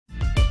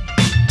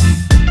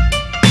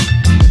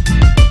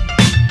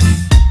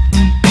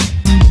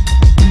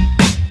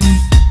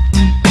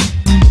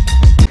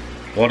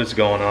What is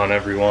going on,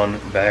 everyone?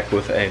 Back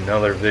with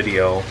another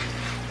video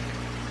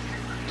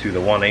to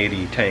the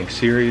 180 tank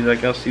series, I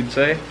guess you'd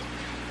say.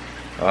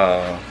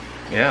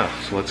 Yeah,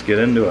 so let's get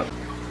into it.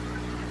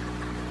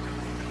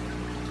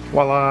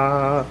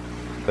 Voila!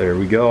 There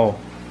we go.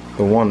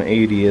 The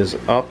 180 is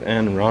up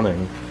and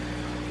running.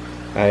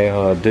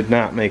 I did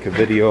not make a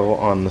video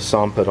on the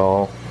sump at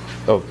all,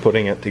 of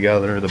putting it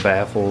together, the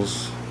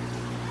baffles.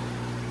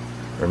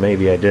 Or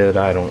maybe I did,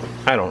 I don't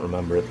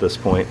remember at this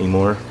point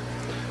anymore.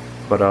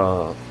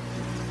 But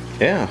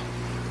yeah,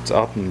 it's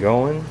up and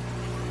going.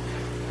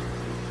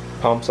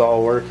 Pump's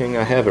all working.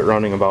 I have it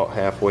running about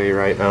halfway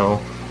right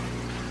now.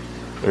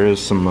 There is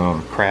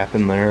some crap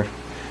in there.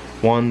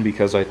 One,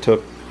 because I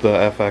took the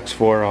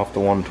FX4 off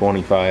the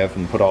 125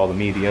 and put all the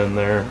media in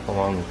there,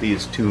 along with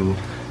these two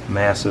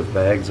massive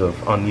bags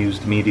of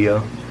unused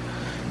media.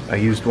 I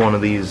used one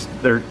of these,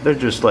 they're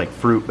just like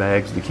fruit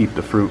bags to keep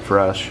the fruit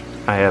fresh.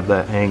 I have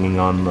that hanging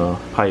on the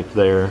pipe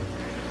there.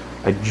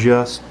 I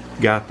just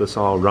got this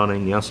all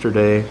running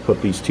yesterday,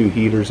 put these two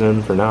heaters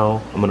in for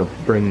now. I'm going to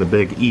bring the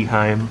big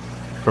Eheim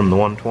from the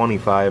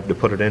 125 to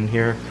put it in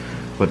here,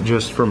 but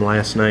just from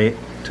last night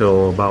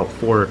till about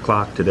 4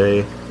 o'clock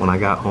today when I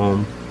got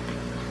home,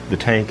 the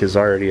tank is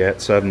already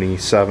at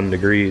 77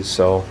 degrees.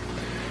 So,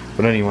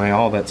 but anyway,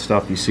 all that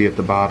stuff you see at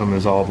the bottom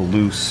is all the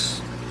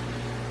loose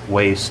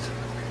waste,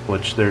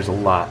 which there's a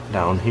lot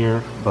down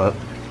here, but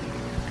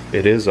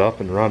it is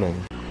up and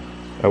running.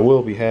 I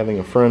will be having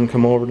a friend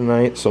come over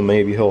tonight, so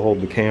maybe he'll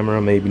hold the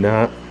camera, maybe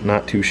not.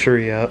 Not too sure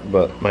yet,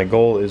 but my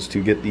goal is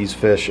to get these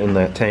fish in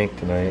that tank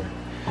tonight.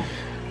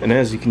 And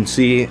as you can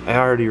see, I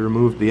already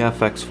removed the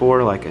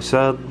FX4, like I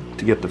said,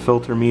 to get the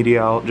filter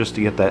media out, just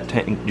to get that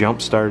tank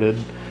jump started.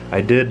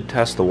 I did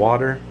test the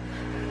water.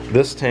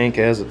 This tank,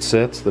 as it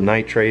sits, the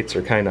nitrates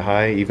are kind of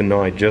high, even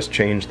though I just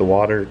changed the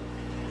water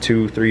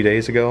 2-3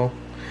 days ago.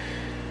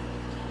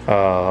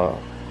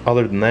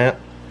 Other than that,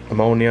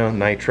 ammonia,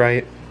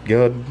 nitrite,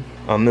 good.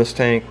 On this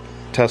tank,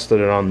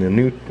 tested it on the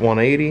new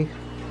 180.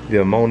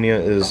 The ammonia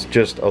is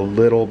just a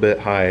little bit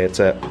high. It's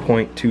at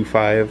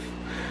 0.25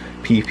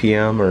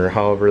 ppm or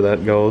however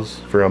that goes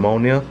for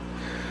ammonia.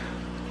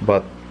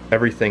 But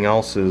everything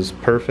else is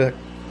perfect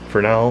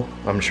for now.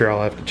 I'm sure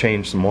I'll have to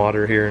change some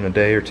water here in a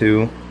day or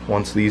two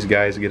once these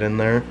guys get in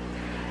there.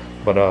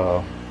 But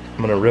I'm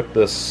gonna rip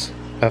this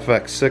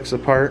FX6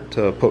 apart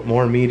to put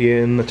more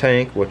media in the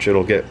tank, which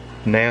it'll get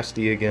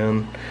nasty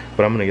again,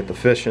 but I'm gonna get the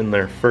fish in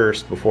there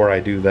first before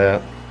I do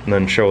that, and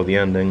then show the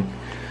ending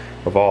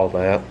of all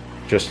that,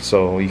 just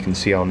so you can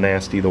see how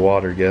nasty the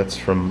water gets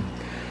from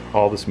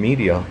all this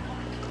media.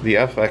 The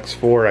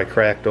FX4 I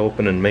cracked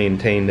open and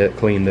maintained it,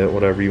 cleaned it,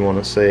 whatever you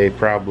want to say,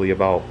 probably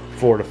about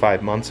 4 to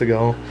 5 months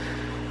ago.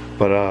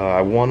 But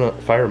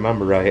if I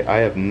remember right, I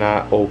have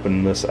not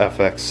opened this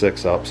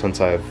FX6 up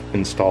since I've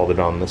installed it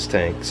on this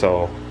tank,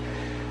 so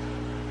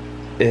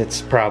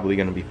it's probably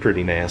gonna be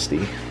pretty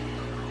nasty.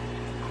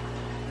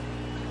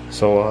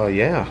 So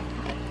yeah,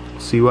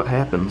 see what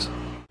happens.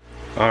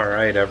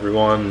 Alright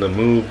everyone, the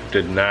move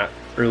did not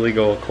really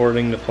go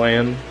according to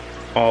plan.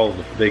 All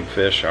the big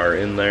fish are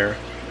in there.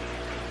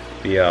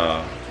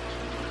 The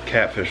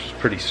catfish was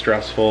pretty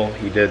stressful.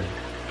 He did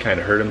kind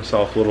of hurt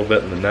himself a little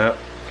bit in the net.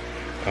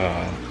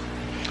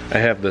 I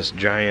have this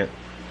giant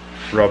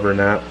rubber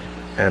net,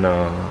 and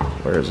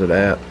where is it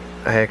at?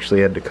 I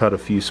actually had to cut a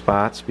few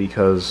spots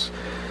because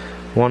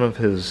one of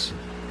his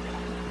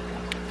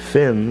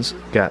fins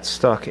got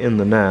stuck in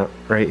the net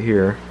right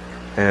here,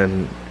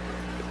 and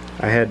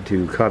I had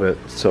to cut it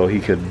so he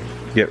could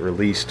get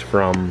released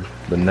from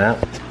the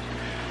net.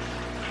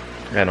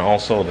 And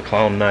also the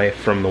clown knife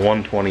from the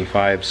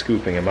 125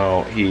 scooping him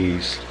out, he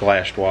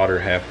splashed water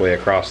halfway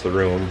across the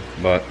room,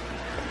 but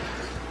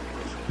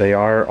they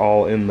are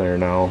all in there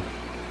now.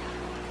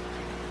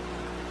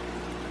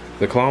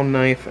 The clown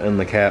knife and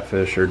the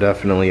catfish are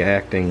definitely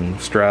acting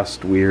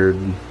stressed, weird.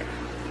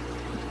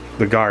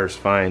 The gar's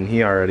fine,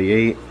 he already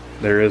ate.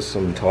 There is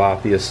some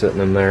tilapia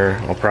sitting in there.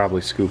 I'll probably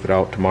scoop it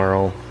out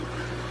tomorrow.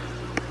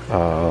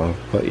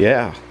 But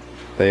yeah,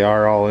 they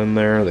are all in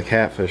there. The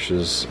catfish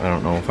is, I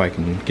don't know if I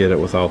can get it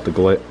without the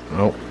glit.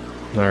 Oh,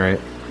 alright.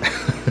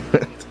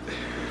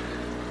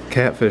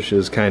 Catfish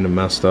is kind of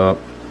messed up.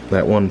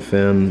 That one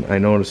fin, I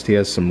noticed he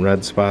has some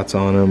red spots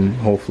on him.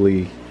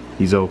 Hopefully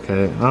he's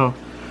okay. Oh,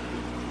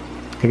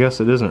 I guess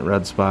it isn't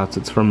red spots,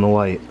 it's from the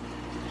light.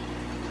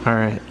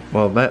 Alright,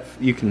 well that,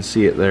 you can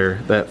see it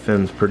there. That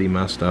fin's pretty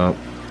messed up.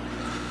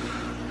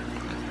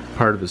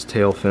 Part of his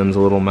tail fin's a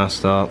little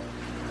messed up.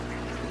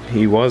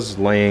 He was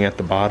laying at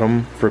the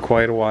bottom for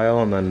quite a while,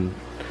 and then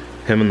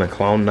him and the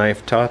clown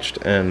knife touched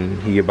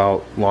and he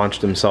about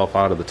launched himself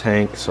out of the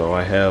tank, so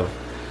I have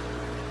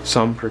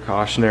some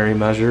precautionary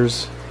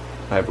measures.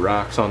 I have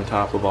rocks on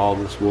top of all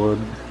this wood.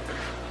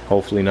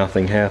 Hopefully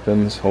nothing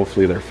happens.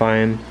 Hopefully they're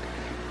fine.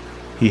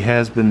 He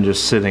has been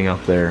just sitting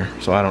up there,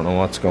 so I don't know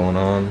what's going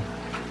on.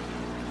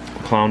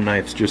 The clown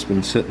knife's just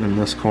been sitting in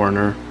this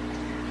corner.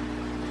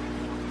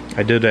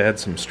 I did add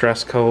some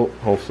stress coat,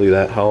 hopefully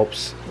that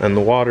helps. And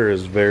the water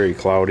is very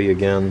cloudy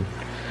again.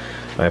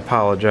 I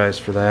apologize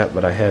for that,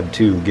 but I had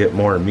to get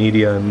more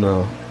media in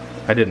the...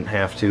 I didn't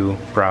have to,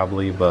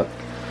 probably, but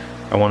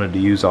I wanted to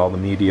use all the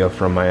media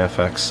from my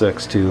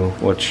FX6 too,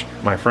 which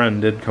my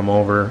friend did come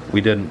over. We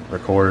didn't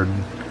record.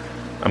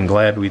 I'm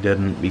glad we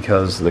didn't,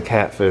 because the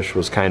catfish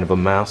was kind of a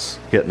mess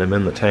getting him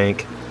in the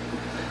tank.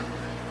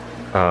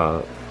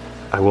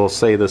 I will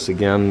say this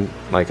again,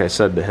 like I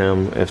said to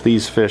him, if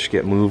these fish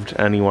get moved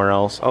anywhere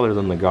else other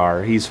than the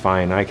gar, he's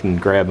fine. I can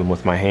grab him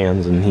with my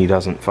hands and he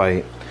doesn't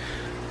fight.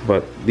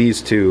 But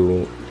these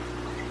two,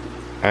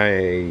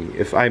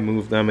 if I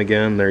move them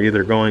again, they're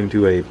either going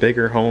to a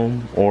bigger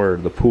home or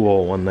the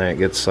pool when that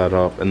gets set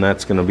up, and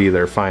that's going to be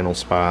their final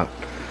spot.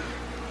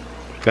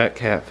 That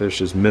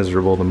catfish is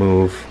miserable to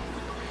move.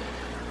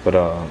 But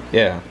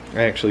yeah,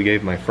 I actually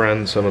gave my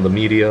friend some of the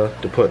media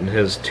to put in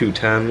his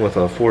 210 with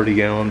a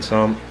 40-gallon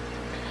sump,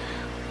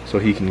 so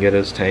he can get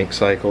his tank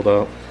cycled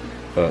up.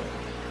 But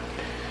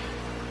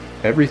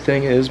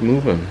everything is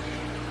moving.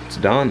 It's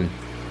done.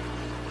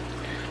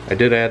 I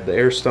did add the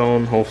air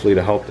stone, hopefully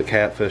to help the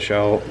catfish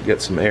out,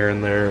 get some air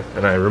in there,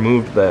 and I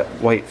removed that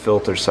white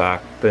filter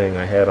sock thing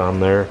I had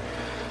on there,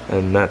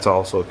 and that's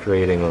also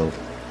creating a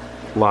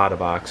lot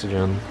of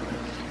oxygen.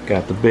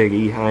 Got the big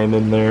Eheim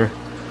in there.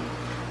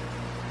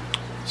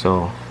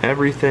 So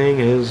everything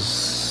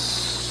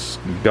is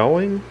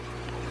going,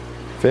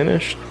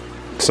 finished,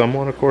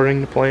 somewhat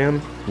according to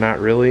plan. Not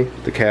really.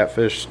 The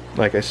catfish,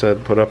 like I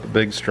said, put up a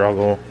big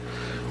struggle,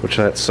 which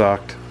that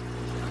sucked.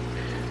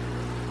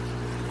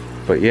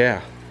 But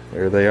yeah,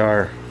 there they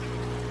are.